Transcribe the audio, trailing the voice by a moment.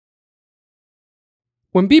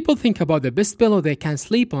When people think about the best pillow they can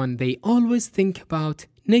sleep on, they always think about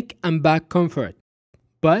neck and back comfort.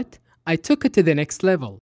 But I took it to the next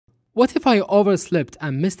level. What if I overslept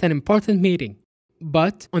and missed an important meeting?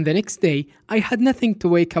 But on the next day, I had nothing to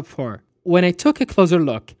wake up for. When I took a closer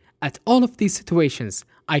look at all of these situations,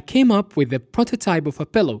 I came up with a prototype of a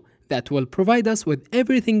pillow that will provide us with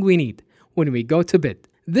everything we need when we go to bed.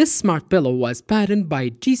 This smart pillow was patented by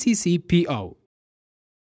GCCPO.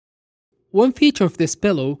 One feature of this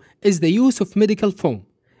pillow is the use of medical foam.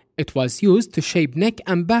 It was used to shape neck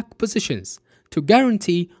and back positions to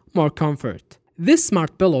guarantee more comfort. This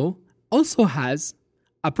smart pillow also has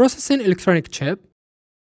a processing electronic chip,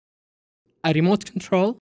 a remote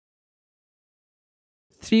control,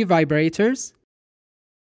 3 vibrators,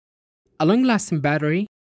 a long-lasting battery,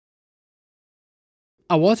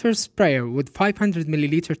 a water sprayer with 500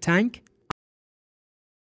 milliliter tank,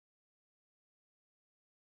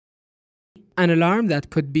 an alarm that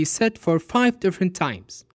could be set for 5 different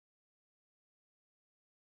times,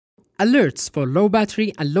 alerts for low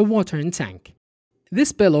battery and low water in tank.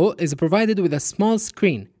 This pillow is provided with a small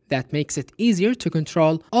screen that makes it easier to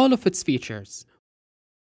control all of its features.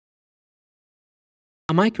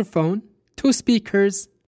 A microphone, 2 speakers,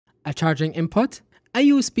 a charging input, a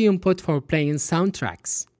USB input for playing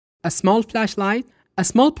soundtracks, a small flashlight, a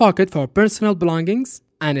small pocket for personal belongings,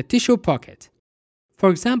 and a tissue pocket. For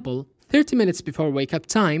example, 30 minutes before wake-up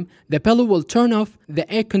time, the pillow will turn off the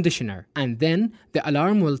air conditioner, and then the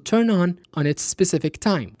alarm will turn on its specific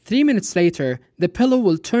time. 3 minutes later, the pillow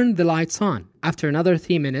will turn the lights on. After another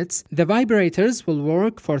 3 minutes, the vibrators will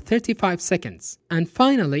work for 35 seconds. And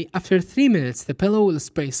finally, after 3 minutes, the pillow will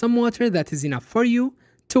spray some water that is enough for you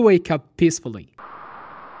to wake up peacefully.